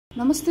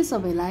नमस्ते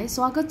सबैलाई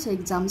स्वागत छ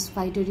एक्जाम्स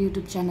फाइटर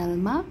युट्युब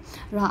च्यानलमा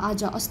र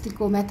आज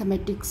अस्तिको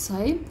म्याथमेटिक्स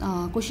है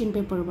क्वेशन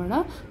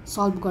पेपरबाट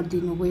सल्भ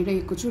गरिदिनु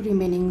गइरहेको छु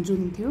रिमेनिङ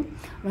जुन थियो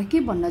र के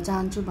भन्न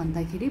चाहन्छु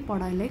भन्दाखेरि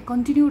पढाइलाई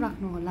कन्टिन्यू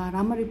राख्नु होला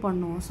राम्ररी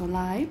पढ्नुहोस्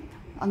होला है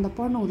अन्त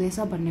पढ्नु हुँदैछ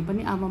भन्ने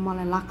पनि अब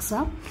मलाई लाग्छ र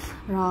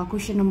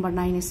क्वेशन नम्बर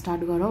 9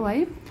 स्टार्ट गरौँ है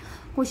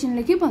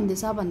क्वेशनले के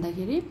भन्दैछ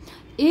भन्दाखेरि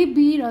ए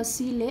बी र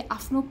सी ले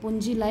आफ्नो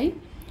पुँजीलाई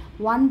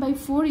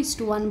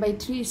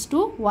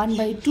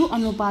 1/4:1/3:1/2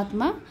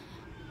 अनुपातमा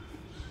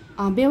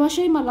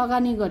व्यवसायमा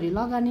लगानी गरे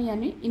लगानी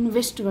यानी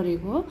इन्भेस्ट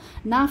गरेको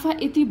नाफा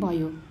यति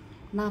भयो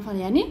नाफा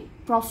यानी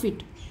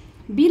प्रॉफिट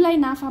बी लाई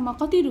नाफामा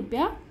कति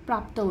रुपैयाँ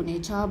प्राप्त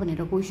हुनेछ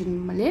भनेर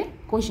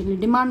क्वेशनले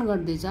डिमान्ड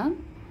गर्दैछ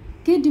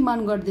के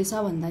डिमान्ड गर्दैछ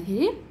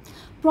भन्दाखेरि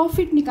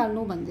प्रॉफिट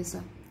निकाल्नु भन्दैछ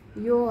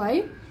यो है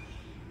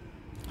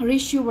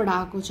रेशियोबाट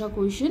आएको छ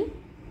क्वेशन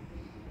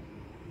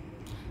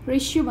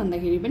रेशियो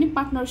भन्दाखेरि पनि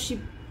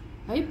पार्टनरशिप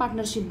है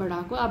पार्टनरशिपबाट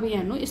आएको अब यहाँ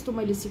हेर्नु यस्तो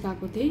मैले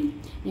सिकाएको थिए यहाँ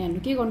हेर्नु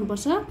के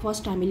गर्नुपर्छ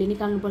फर्स्ट हामीले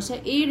निकाल्नुपर्छ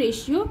ए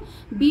रेशियो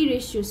बी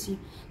रेशियो सी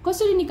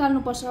कसरी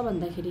निकाल्नुपर्छ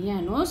भन्दाखेरि यहाँ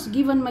हेर्नुस्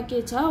गिभनमा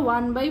के छ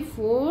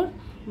 1/4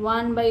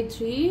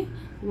 1/3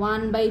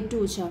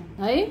 1/2 छ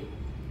है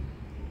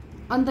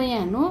अन्त यहाँ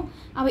हेर्नु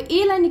अब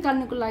ए लाई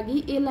निकाल्नको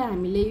लागि ए लाई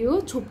हामीले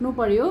यो छोप्नु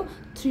पर्यो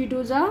 3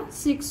 2 जा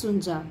 6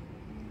 हुन्छ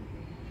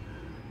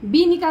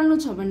बी निकाल्नु छ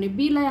भने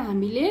बी लाई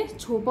हामीले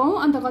छोपौं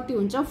अन्त कति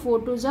हुन्छ 4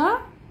 2 जा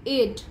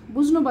 8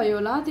 बुझ्नु भयो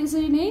होला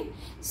त्यसरी नै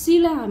सी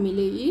लाई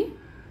हामीले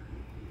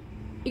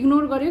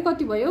इग्नोर गर्यो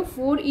कति भयो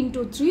 4 ×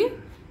 3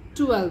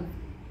 12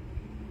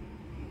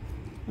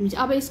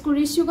 अब यसको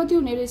रेशियो कति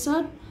हुने रहेछ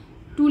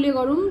 2 ले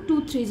गरौँ 2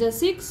 3 जा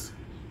 6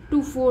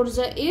 2 4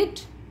 जा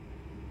 8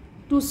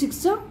 2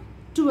 6 जा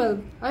 12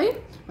 है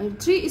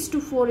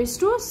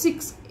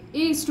 3:4:6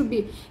 A:B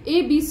A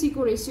B C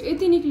को रेशियो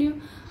यति निक्ल्यो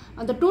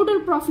अन्त टोटल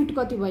प्रॉफिट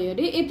कति भयो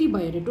रे यति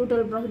भयो रे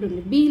टोटल प्रॉफिट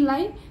हुने बी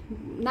लाई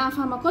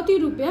नाफामा कति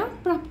रुपैयाँ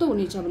प्राप्त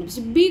हुनेछ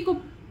भनेपछि बी को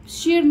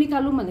शेयर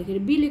निकालौं भन्दाखेरि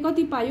बी ले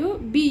कति पायो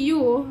बी यो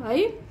हो है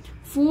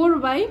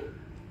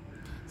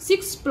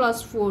 4/6 + 4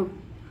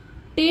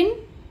 10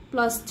 +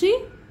 3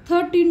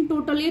 13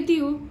 टोटल यति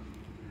हो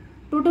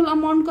टोटल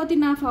अमाउन्ट कति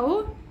नाफा हो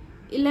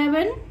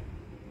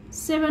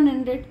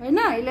 11700 हैन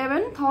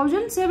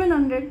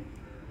 11700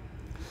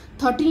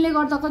 13 ले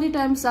गर्दा कति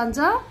टाइम्स जान्छ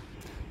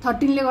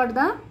 13 ले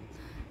गर्दा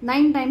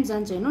 9 टाइम्स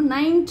जान्छ हैन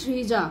 9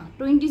 3 जा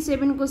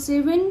 27 को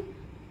 7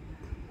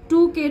 2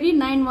 carry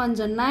 9 1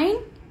 जा 9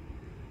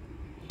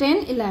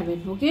 10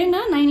 11 हो के न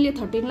 9 ले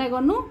 13 लाई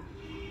गर्नु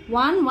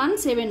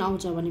 117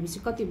 आउँछ भनेपछि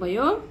कति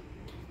भयो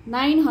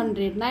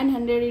 900 ×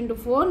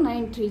 4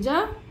 9 3 जा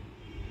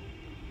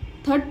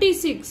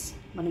 36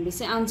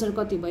 भनेपछि आन्सर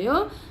कति भयो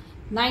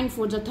 9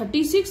 4 जा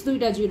 36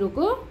 दुईटा 0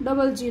 को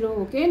 00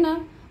 हो के न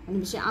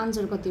भनेपछि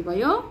आन्सर कति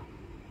भयो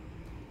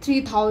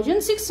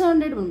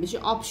 3600 भनेपछि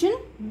option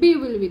be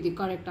will be the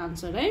correct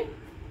answer है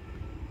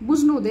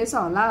बुझ्नु हुँदैछ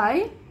होला है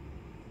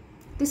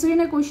त्यसरी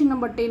नै क्वेशन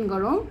नम्बर 10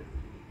 गरौँ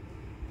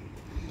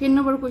 10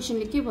 नम्बर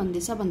क्वेशनले के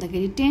भन्दैछ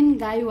भन्दाखेरि 10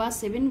 गाई वा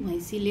 7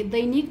 भैँसीले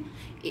दैनिक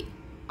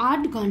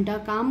 8 घण्टा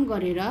काम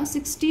गरेर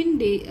 16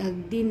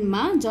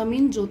 दिनमा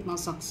जमिन जोत्न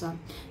सक्छ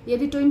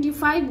यदि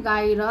 25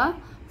 गाई र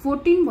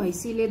 14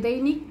 भैँसीले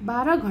दैनिक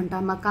 12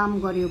 घण्टामा काम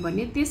गर्यो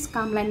भने त्यस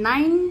कामलाई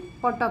 9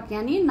 पटक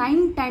यानी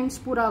 9 टाइम्स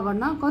पूरा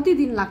गर्न कति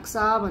दिन लाग्छ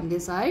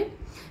भन्दैछ है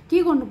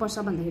के गर्नुपर्छ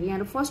भन्दाखेरि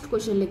यहाँ फर्स्ट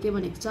क्वेशनले के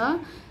भनेको छ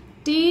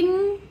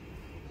 10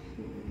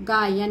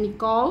 गाई यानी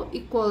काउ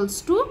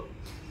इक्वल्स टु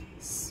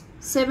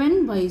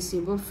 7 भैँसी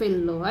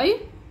बफेलो है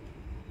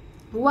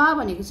वा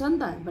भनेको छ नि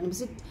त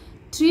भनेपछि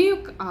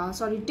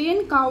 10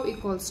 काउ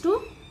इक्वल्स टु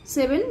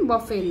 7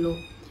 बफेलो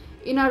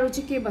यिनीहरु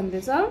चाहिँ के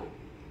भन्दैछ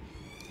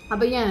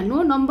अब यहाँ हेर्नु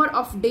नम्बर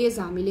अफ डेज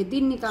हामीले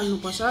दिन निकाल्नु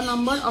पर्छ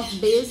number of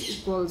days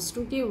equals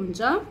to के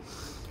हुन्छ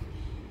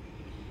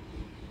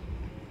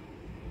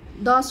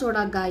 10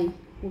 वटा गाई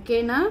ओके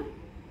न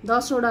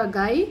 10 वटा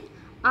गाई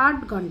 8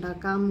 घण्टा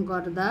काम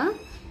गर्दा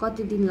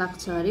कति दिन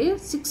लाग्छ अरे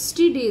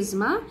 60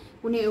 डेजमा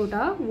कुनै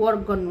एउटा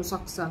वर्क गर्नु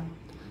सक्छ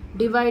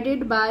डिवाइडेड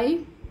बाइ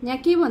यहाँ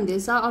के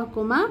भन्दैछ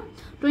अर्कोमा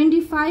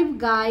 25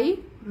 गाई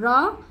र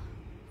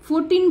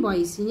 14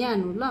 भैँसी यहाँ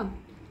हेर्नु ल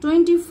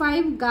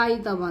 25 गाई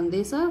त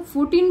भन्दैछ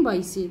 14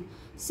 भैँसी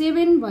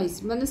 7 भैँसी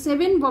मतलब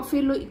 7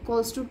 बफेलो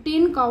इक्वल्स टु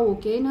 10 काउ हो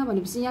के न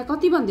भनेपछि यहाँ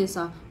कति भन्दैछ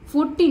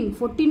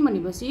 14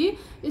 भनेपछि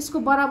यसको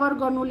बराबर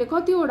गर्नुले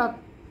कति वटा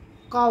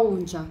काउ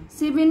हुन्छ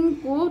 7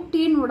 को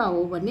 10 वटा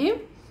हो भने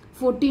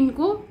 14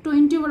 को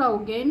 20 वटा हो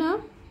के हैन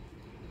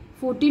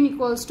 14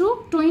 इक्वल्स टु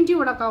 20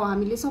 वटा काउ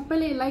हामीले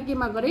सबैले यसलाई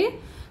केमा गरे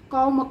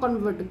काउमा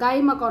कन्भर्ट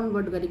गाईमा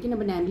कन्भर्ट गरे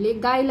किनभने हामीले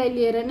गाईलाई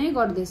लिएर नै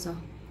गर्दैछ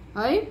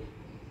है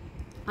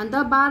अन्त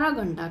 12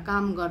 घण्टा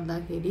काम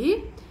गर्दाखेरि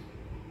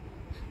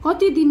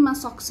कति दिनमा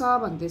सक्छ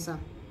भन्दैछ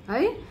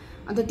है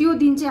अन्त त्यो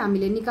दिन चाहिँ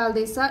हामीले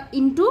निकाल्दैछ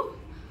इन्टु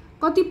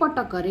कति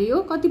पटक गरे यो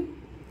कति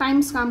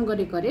टाइम्स काम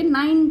गरेको अरे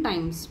 9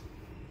 टाइम्स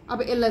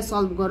अब यसलाई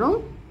सल्भ गरौँ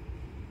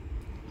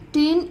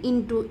 10 ×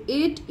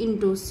 8 ×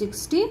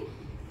 60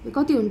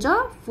 कति हुन्छ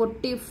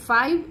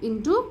 45 ×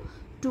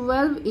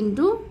 12 ×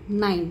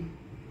 9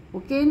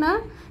 ओके न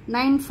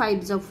 9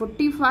 5 जा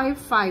 45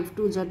 5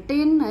 2 जा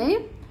 10 है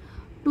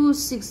 2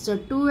 6 जा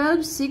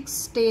 12 6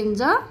 10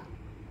 जा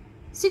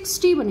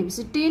 60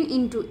 भनेपछि 10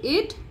 into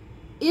 8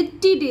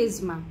 80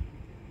 days मा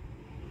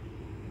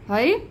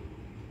है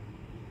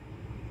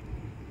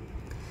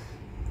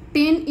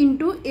 10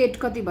 into 8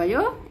 कति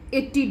भयो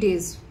 80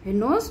 days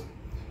हेर्नुहोस्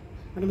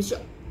भनेपछि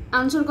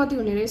आन्सर कति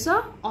हुने रहेछ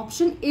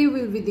option A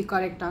will be the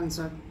correct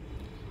answer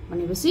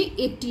भनेपछि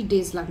 80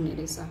 days लाग्ने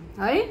रहेछ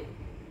है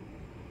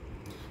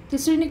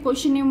त्यसरी नै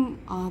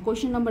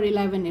क्वेशन नम्बर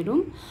 11 हेरौं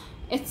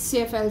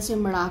एचसीएफ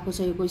एलसीएम बाट आएको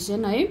छ यो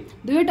क्वेशन है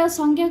दुईटा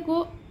संख्याको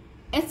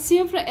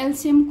एचसीएफ र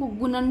एलसीएम को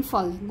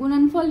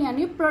गुणनफल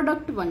यानी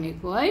प्रोडक्ट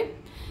भनेको है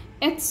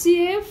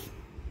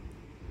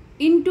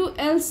एचसीएफ इन्टु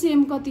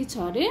एलसीएम कति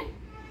छ रे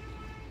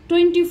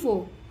 24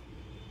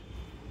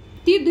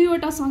 ती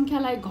दुईवटा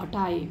संख्यालाई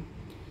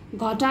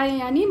घटाए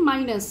यानी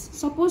माइनस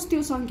सपोज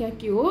त्यो संख्या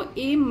के हो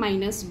a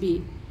माइनस b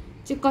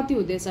चाहिँ कति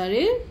हुँदैछ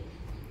रे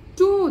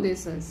 2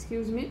 हुँदैछ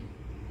एक्सक्युज मी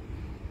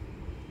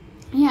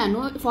यहाँ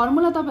नो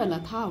फर्मुला तपाईहरुलाई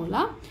थाहा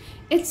होला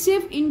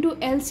HCF into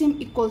LCM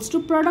equals to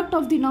product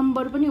of the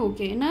number पनि हो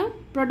के हैन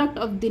प्रोडक्ट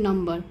अफ द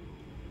नम्बर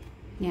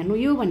यहाँ नो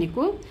यो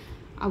भनेको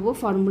अब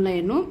फर्मुला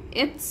हेर्नु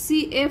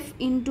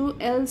HCF into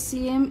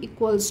LCM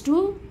equals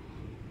to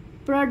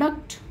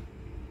product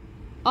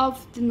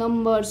of the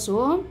numbers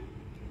हो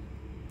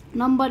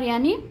नम्बर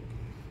यानी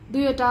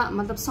दुईवटा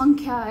मतलब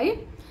संख्या है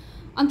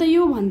अन्त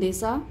यो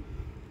भन्दैछ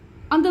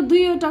अन्त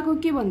दुईवटाको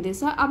के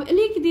भन्दैछ अब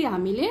अलिकति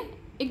हामीले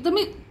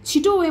एकदमै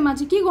छिटो वेमा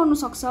चाहिँ के गर्नु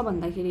सक्छ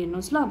भन्दाखेरि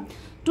हेर्नुस् ल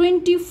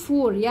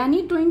 24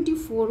 यानी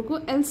 24 को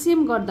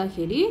एलसीएम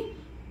गर्दाखेरि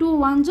 2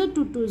 1 जा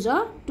 2 2 जा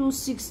 2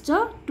 6 जा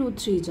 2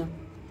 3 जा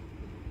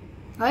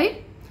है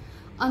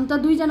अन्त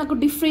दुई जनाको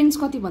डिफरेन्स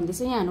कति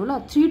भन्दैछ यहाँ हेर्नु ल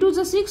 3 2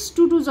 जा 6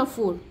 2 2 जा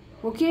 4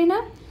 हो कि हैन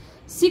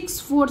 6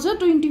 4 जा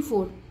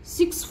 24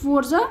 6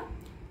 4 जा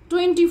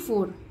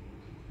 24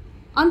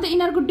 अन्त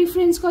इनारको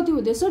डिफरेन्स कति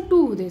हुँदैछ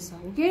 2 हुँदैछ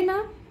हो कि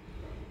हैन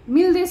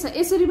मिल्दैछ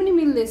यसरी पनि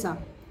मिल्दैछ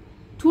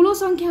ठूलो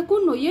संख्या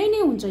कुन हो यही नै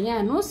हुन्छ यहाँ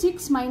हेर्नु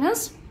 6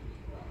 माइनस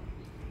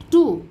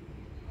 2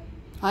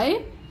 है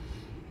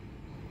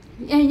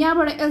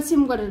यहाँबाट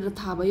एलसीएम गरेर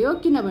थाहा भयो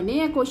किनभने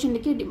यहाँ क्वेशनले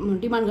के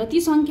डिमान्ड गर्छ ती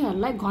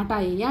संख्याहरुलाई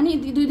घटाए यानी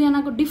दुई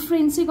जनाको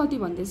डिफरेन्स चाहिँ कति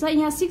भन्दैछ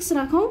यहाँ 6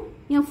 राखौं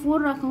यहाँ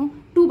 4 राखौं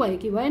 2 भयो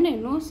कि भएन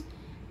हेर्नुस्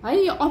है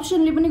यो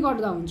अप्सनले पनि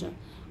गर्दा हुन्छ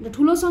र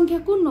ठूलो संख्या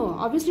कुन हो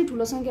अभियसली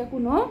ठूलो संख्या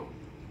कुन हो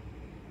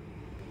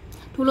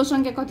ठूलो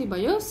संख्या कति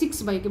भयो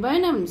 6 भयो कि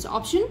भएन भनेपछि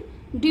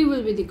option D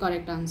will be the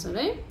correct answer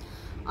है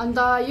अन्त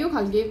यो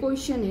खालको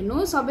क्वेशन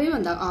हेर्नु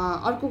सबैभन्दा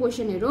अर्को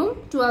क्वेशन हेरौं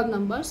 12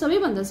 नम्बर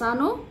सबैभन्दा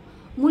सानो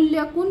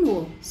मूल्य कुन हो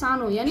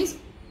सानो यानी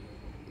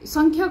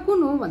संख्या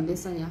कुन हो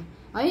भन्दैछ यहाँ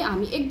है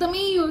हामी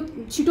एकदमै यो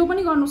छिटो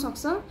पनि गर्न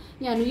सक्छ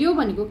यहाँ यो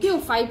भनेको के हो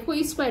 5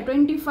 को स्क्वायर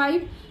 25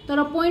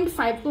 तर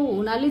 0.5 को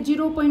हुनाले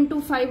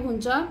 0.25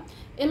 हुन्छ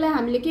यसलाई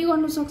हामीले के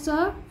गर्न सक्छ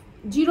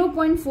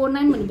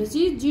 0.49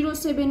 भनेपछि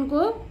 07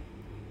 को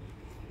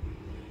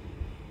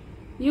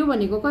यो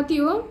भनेको कति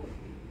हो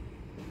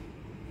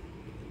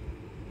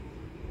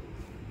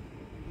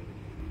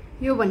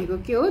यो भनेको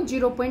के हो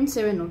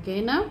 0.7 हो के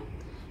हैन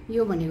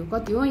यो भनेको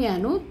कति हो यहाँ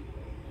नु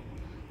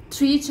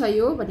 3 छ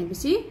यो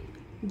भनेपछि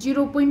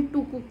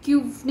 0.2 को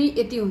क्यूब नै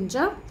यति हुन्छ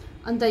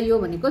अन्त यो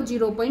भनेको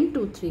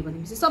 0.23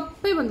 भनेपछि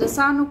सबैभन्दा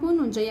सानो कुन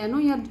हुन्छ यहाँ नु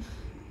यहाँ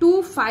 2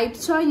 5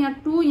 छ यहाँ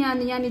 2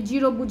 यानी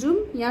 0 बुझौं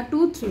यहाँ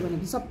 2 3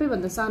 भनेपछि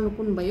सबैभन्दा सानो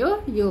कुन भयो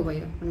यो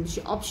भयो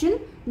भनेपछि option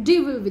D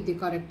will be the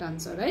correct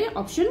answer है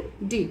अप्सन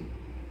डी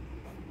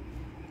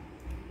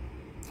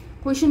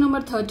क्वेशन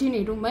नम्बर 13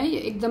 हेरौं है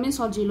एकदमै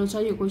सजिलो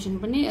छ यो क्वेशन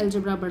पनि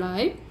एल्जेब्रा बाट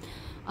है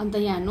अन्त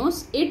यहाँ हेर्नुस्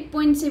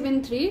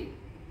 8.73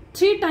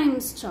 3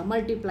 टाइम्स छ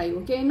मल्टिप्लाई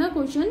हो के हैन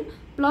क्वेशन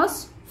प्लस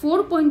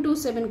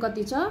 4.27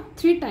 कति छ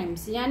 3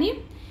 टाइम्स यानी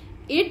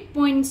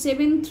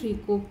 8.73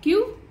 को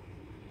क्यूब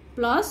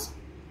प्लस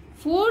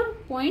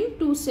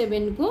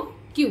 4.27 को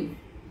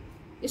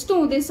क्यूब यस्तो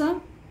हुँदैछ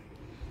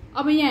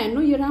अब यहाँ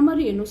हेर्नु यो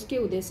राम्ररी हेर्नुस् के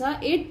हुँदैछ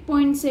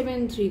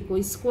 8.73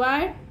 को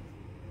स्क्वायर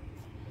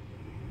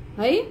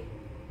है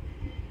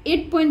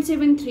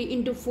 8.73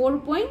 into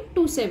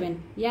 4.27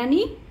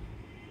 यानी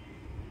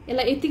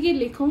यसलाई यतिकै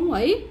लेखौं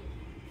है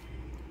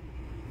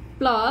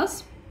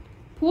प्लस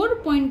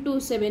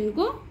 4.27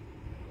 को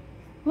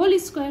होल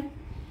स्क्वायर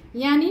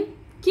यानी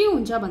के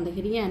हुन्छ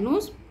भन्दाखेरि यहाँ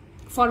हेर्नुस्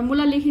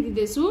formula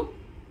लेखिदिदैछु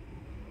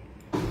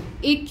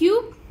a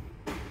cube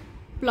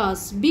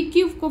plus b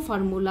cube को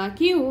फर्मुला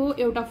के हो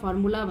एउटा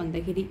फर्मुला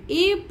भन्दाखेरि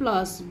a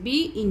plus b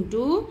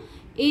into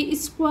a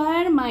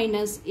square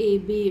minus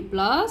ab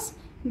plus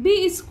b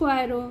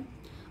square हो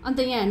अन्त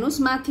यहाँ हेर्नुस्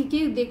माथि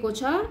के दिएको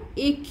छ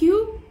a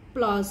cube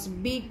plus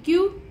b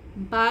cube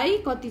by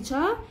कति छ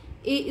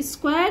a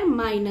square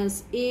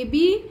minus ab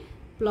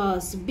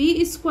plus b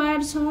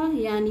square छ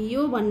यानी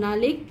यो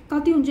भन्नाले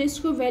कति हुन्छ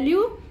यसको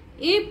भ्यालु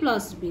a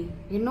प्लस b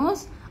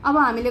हेर्नुस् अब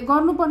हामीले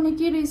गर्नुपर्ने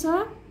के रहेछ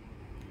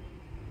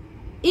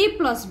a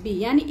प्लस b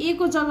यानी a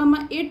को जग्गामा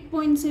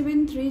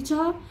 8.73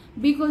 छ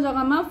b को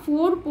जग्गामा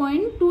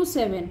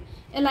 4.27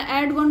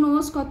 यसलाई एड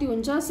गर्नुहोस् कति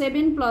हुन्छ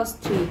 7 plus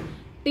 3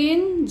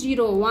 10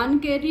 0 1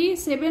 carry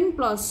 7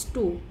 plus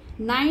 2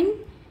 9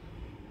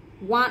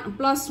 1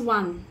 plus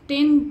 1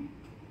 10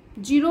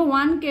 0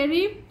 1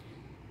 carry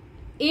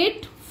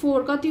 8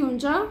 4 कति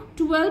हुन्छ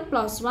 12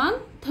 plus 1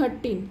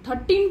 13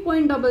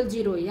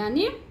 13.00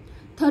 यानी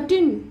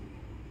 13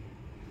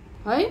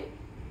 है।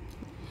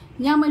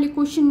 यहाँ मैले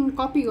क्वेशन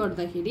कपी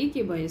गर्दाखेरि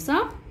के भएछ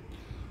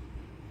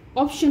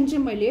अप्सन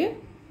चाहिँ मैले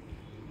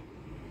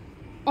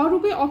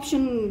अरुकै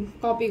अप्सन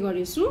कपी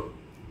गरेछु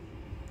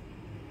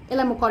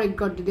यसलाई म करेक्ट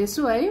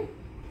गरिदिदैछु है।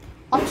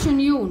 अप्सन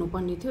यो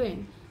हुनुपर्ने थियो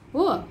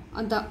हो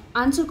अन्त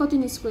आन्सर कति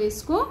निस्क्यो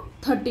यसको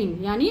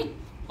 13 यानी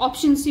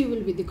option C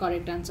will be the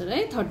correct answer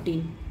है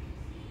 13।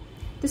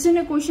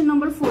 त्यसैले क्वेशन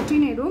नम्बर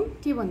 14 हेरौं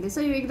के भन्दैछ।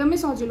 यो एकदमै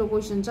सजिलो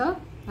क्वेशन छ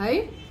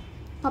है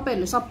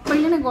तपाईहरुले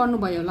सबैले नै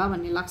गर्नुभयो होला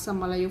भन्ने लाग्छ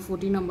मलाई। यो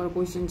 14 नम्बर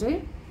क्वेशन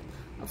चाहिँ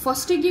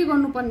फर्स्टै के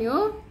गर्नुपर्ने हो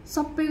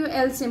सबैको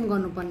एलसीएम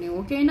गर्नुपर्ने हो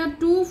ओके हैन।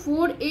 2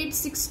 4 8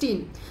 16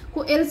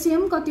 को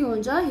एलसीएम कति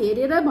हुन्छ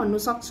हेरेर भन्नु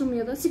सक्छु म।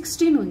 यो त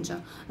 16 हुन्छ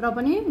र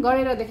पनि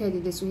गरेर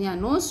देखाइदिदैछु। यहाँ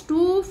नोस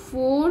 2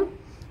 4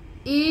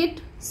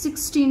 8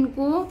 16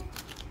 को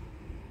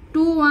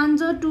 2 1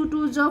 जा 2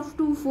 2 जा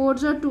 2 4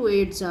 जा 2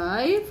 8 जा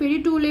है। फेरि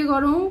 2 ले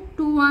गरौँ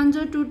 2 1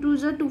 जा 2 2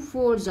 जा 2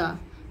 4 जा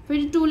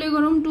फेरि 2 ले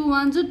गरौँ 2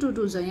 1 जा 2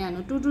 2 जा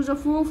यहाँ 2 2 जा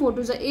 4 4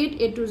 2 जा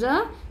 8 8 2 जा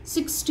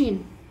 16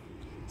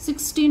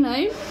 16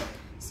 है।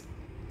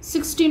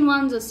 16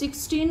 1 जा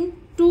 16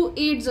 2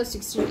 8 जा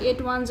 16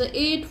 8 1 जा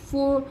 8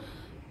 4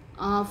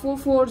 4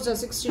 4 जा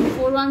 16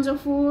 4 1 जा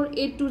 4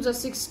 8 2 जा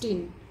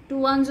 16 2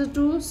 1 जा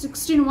 2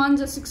 16 1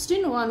 जा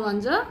 16 1 1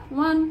 जा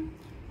 1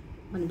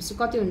 भनेपछि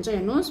कति हुन्छ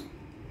हेर्नुस्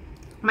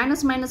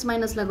minus minus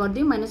माइनसलाई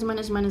गर्दियौ minus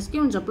minus minus के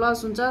हुन्छ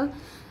प्लस हुन्छ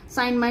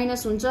साइन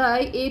माइनस हुन्छ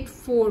है। 8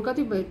 4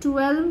 कति भयो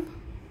 12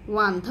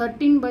 1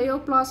 13 भयो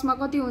प्लसमा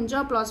कति हुन्छ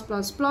प्लस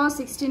प्लस प्लस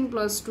 16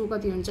 प्लस 2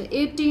 कति हुन्छ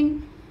 18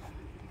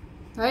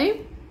 है।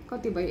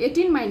 कति भयो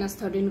 18 माइनस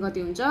 13 कति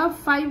हुन्छ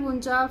 5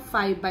 हुन्छ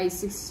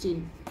 5/16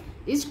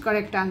 इज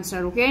करेक्ट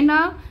आन्सर ओके हैन।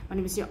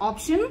 भनेपछि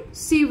option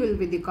C will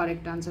be the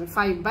correct answer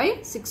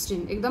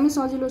 5/16 एकदमै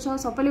सजिलो छ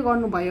सबैले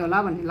गर्नुभयो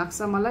होला भन्ने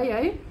लाग्छ मलाई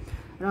है।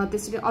 र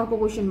त्यसरी अर्को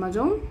क्वेशनमा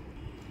जाउँ।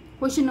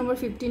 क्वेशन नम्बर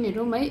 15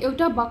 हेरौँ है।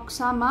 एउटा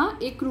बक्सामा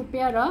 1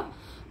 रुपैयाँ र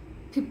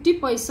 50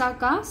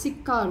 पैसाका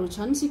सिक्काहरू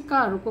छन्।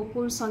 सिक्काहरूको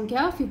कुल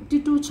संख्या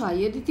 52 छ।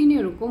 यदि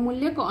तिनीहरूको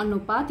मूल्यको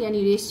अनुपात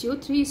यानी रेशियो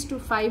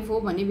 3:5 हो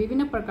भने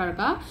विभिन्न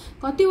प्रकारका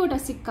कतिवटा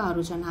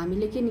सिक्काहरू छन्।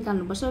 हामीले के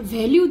निकाल्नु पर्छ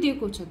भ्याल्यु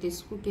दिएको छ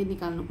त्यसको के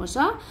निकाल्नु पर्छ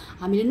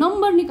हामीले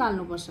नम्बर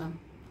निकाल्नु पर्छ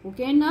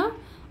ओके हैन।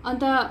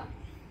 अन्त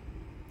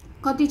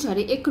कति छ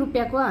रे 1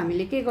 रुपैयाँको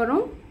हामीले के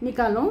गरौँ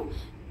निकालौँ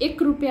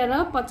 1 रुपैयाँ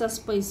र 50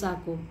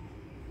 पैसाको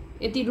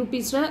यति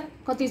रुपीस र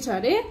कति छ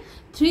रे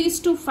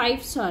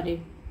 3:5 छ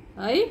रे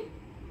है।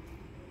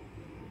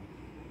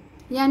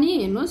 यानी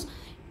हेर्नुस्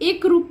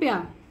 1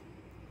 रुपैयाँ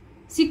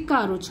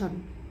सिक्काहरू छन्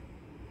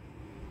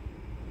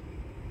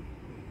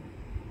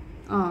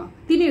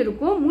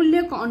तिनीहरूको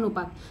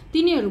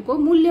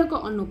मूल्यको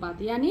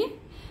अनुपात यानी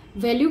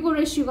भ्यालुको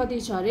रेशियो कति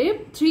छ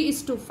रे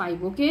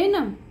 3:5 ओके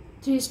हैन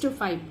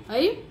 3:5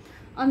 है।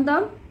 अन्त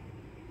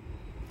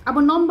अब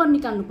नम्बर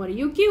निकाल्नु पर्यो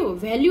यो के हो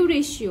भ्यालु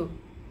रेशियो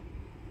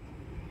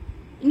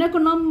यिनीहरूको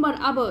नम्बर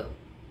अब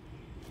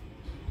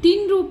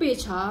 3 रुपैयाँ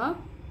छ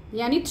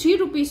यानी 3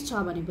 रुपीस छ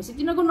भनेपछि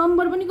तिनीहरूको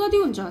नम्बर पनि कति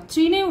हुन्छ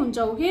 3 नै हुन्छ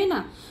ओके हैन।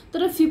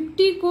 तर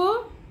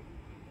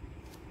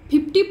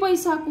 50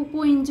 पैसाको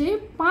कोइन चाहिँ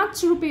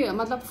 5 रुपैयाँ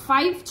मतलब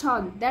 5 छ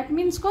दैट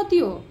मीन्स कति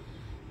हो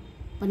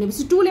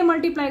भनेपछि 2 ले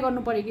मल्टिप्लाई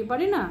गर्नु पर्यो कि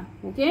परेन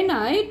ओके हैन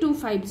है 2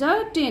 5 जा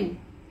 10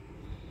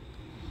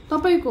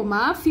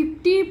 तपाईकोमा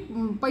 50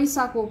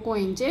 पैसाको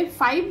कोइन चाहिँ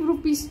 5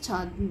 रुपीस छ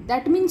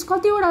दैट मीन्स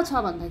कतिवटा छ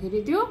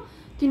भन्दाखेरि त्यो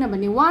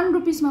किनभने 1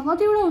 रुपीसमा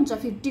कतिवटा हुन्छ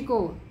 50 को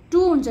 2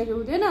 हुन्छ कि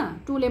हुँदैन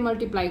 2 ले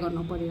मल्टिप्लाई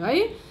गर्नु पर्यो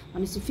है।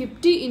 भनेपछि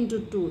 50 ×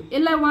 2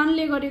 यसलाई 1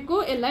 ले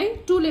गरेको यसलाई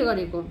 2 ले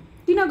गरेको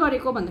किन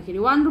गरेको भन्दाखेरि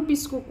 1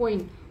 रुपीसको कोइन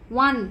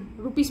 1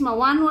 रुपीसमा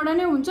 1 वटा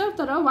नै हुन्छ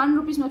तर 1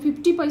 रुपीसमा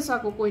 50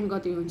 पैसाको कोइन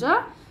कति हुन्छ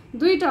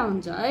 2टा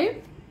हुन्छ है।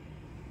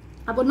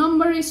 अब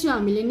नम्बर रेशियो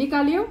हामीले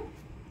निकाल्यौ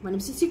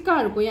भनेपछि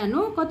सिक्काहरूको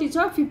यहाँ कति छ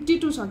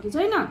 52 छ कि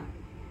छैन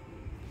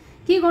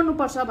के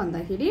गर्नुपर्छ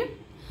भन्दाखेरि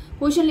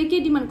क्वेशनले के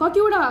डिमान्ड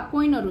कतिवटा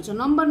कोइनहरु छ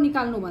नम्बर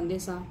निकाल्नु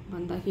भन्दैछ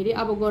भन्दाखेरि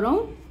अब गरौँ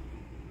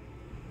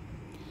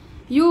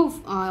यो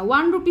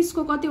 1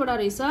 रुपीसको कतिवटा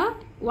रहेछ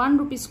 1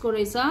 रुपीसको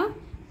रहेछ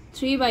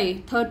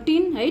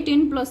 3/13 है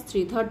 10 +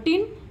 3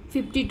 13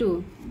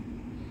 52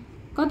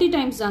 कति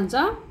टाइम्स जान्छ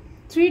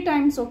 3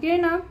 टाइम्स ओके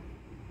न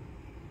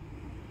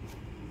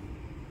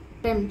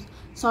टाइम्स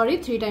सरी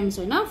 3 टाइम्स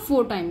हैन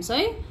 4 टाइम्स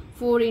है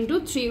 4 ×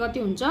 3 कति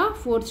हुन्छ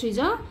 4 3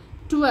 जा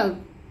 12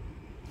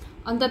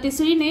 अन्त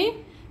त्यसरी नै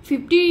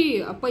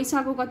 50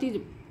 पैसाको कति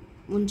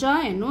हुन्छ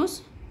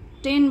हेर्नुस्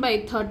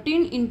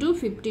 10/13 ×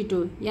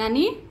 52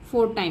 यानी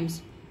 4 टाइम्स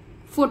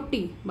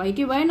 40 भयो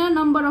कि भएन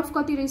नम्बर अफ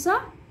कति रहेछ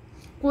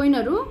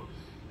कोइनहरु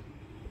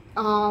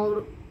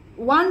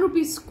 1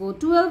 रुपीसको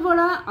 12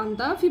 वटा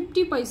अन्त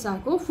 50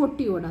 पैसाको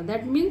 40 वटा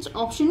दैट मीन्स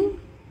अप्सन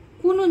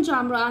कुन हुन्छ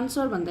हाम्रो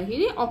आन्सर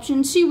भन्दाखेरि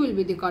option C will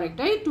be the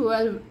correct है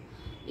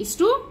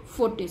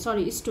 12:40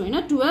 सरी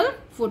 12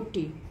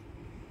 40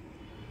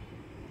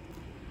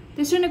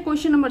 त्यसरी नै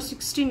क्वेसन नम्बर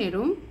 16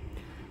 हेरौँ।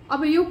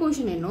 अब यो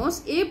क्वेसन हेर्नुहोस्,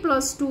 a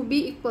 + 2b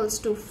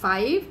 =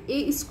 5,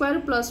 a²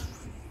 +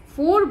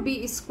 4b²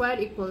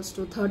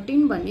 =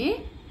 13 भने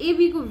ab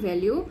को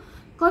भ्यालु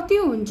कति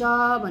हुन्छ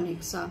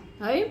भनेको छ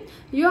है।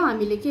 यो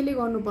हामीले केले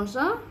गर्नुपर्छ,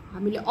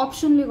 हामीले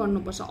अप्सनले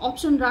गर्नुपर्छ,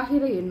 अप्सन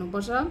राखेर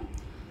हेर्नुपर्छ।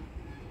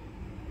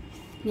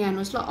 यहाँ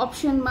हेर्नुहोस् ल,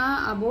 अप्सनमा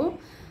अब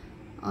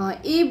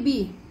ab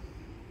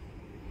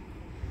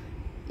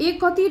a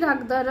कति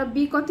राख्दा र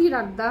b कति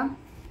राख्दा,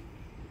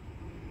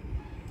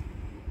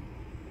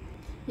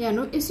 यहाँ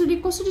हेर्नु यसरी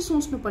कसरी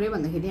सोच्नु पर्यो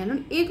भन्दाखेरि यहाँ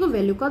हेर्नु a को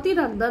भ्यालु कति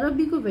राख्दा र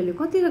b को भ्यालु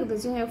कति राख्दा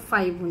चाहिँ यहाँ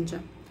 5 हुन्छ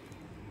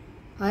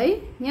है।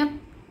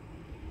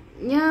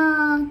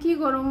 यहाँ के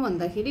गरौँ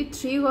भन्दाखेरि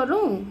 3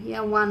 गरौँ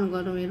या 1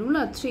 गरौँ, हेरौँ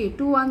ल। 3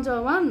 2 1 जा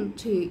 1,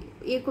 3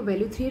 a को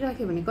भ्यालु 3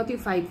 राख्यो भने कति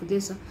 5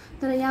 हुँदैछ।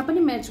 तर यहाँ पनि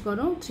म्याच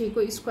गरौँ, 3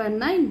 को स्क्वायर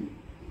 9,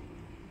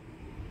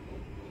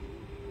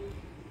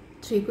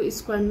 3 को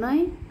स्क्वायर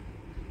 9,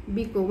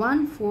 b को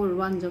 1, 4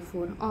 1 जा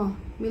 4,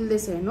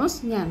 मिल्दैछ।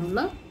 हेर्नुहोस् यहाँ हेर्नु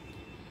ल।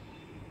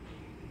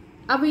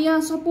 अब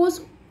यहाँ सपोज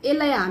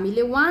यसलाई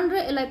हामीले 1 र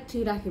यसलाई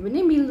 3 राख्यो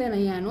भने मिल्दैन।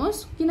 यहाँ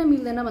हेर्नुहोस् किन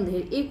मिल्दैन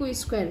भन्दाखेरि a को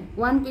स्क्वायर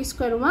 1 को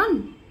स्क्वायर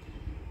 1,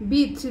 b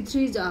 3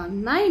 3 जा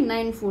 9,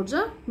 9 4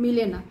 जा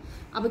मिलेन।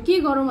 अब के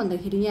गरौँ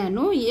भन्दाखेरि यहाँ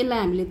हेर्नु यसलाई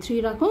हामीले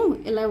 3 राखौँ,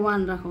 यसलाई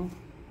 1 राखौँ,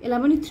 यसलाई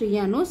पनि 3।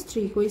 यहाँ हेर्नुहोस्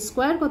 3 को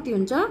स्क्वायर कति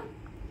हुन्छ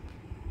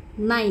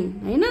 9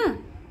 हैन।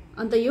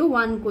 अन्त यो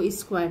 1 को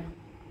स्क्वायर,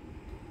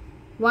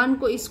 1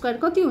 को स्क्वायर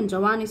कति हुन्छ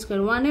 1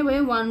 स्क्वायर 1 नै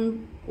भयो,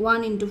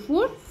 1 ×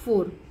 4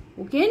 4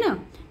 ओके हैन।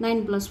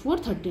 9 + 4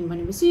 13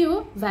 भनेपछि यो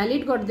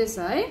भ्यालिड गर्दैछ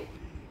है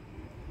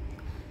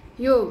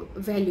यो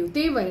भ्यालु।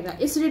 त्यही भएर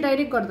यसरी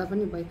डाइरेक्ट गर्दा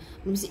पनि भयो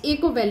भनेपछि a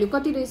को भ्यालु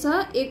कति रहेछ,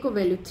 a को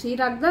भ्यालु 3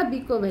 राख्दा b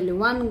को भ्यालु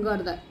 1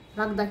 गर्दा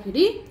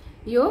राख्दाखेरि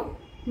यो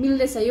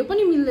मिल्दैछ, यो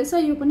पनि मिल्दैछ,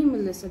 यो पनि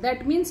मिल्दैछ।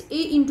 दैट मीन्स a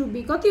 ×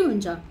 b कति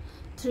हुन्छ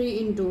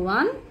 3 ×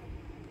 1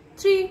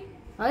 3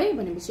 है।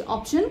 भनेपछि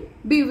option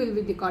b will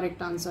be the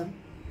correct answer.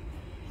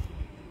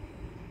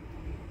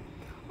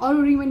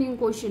 अरु रिमेनिङ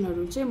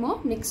क्वेशनहरु चाहिँ म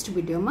नेक्स्ट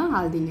भिडियोमा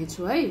हाल्दिने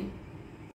छु है।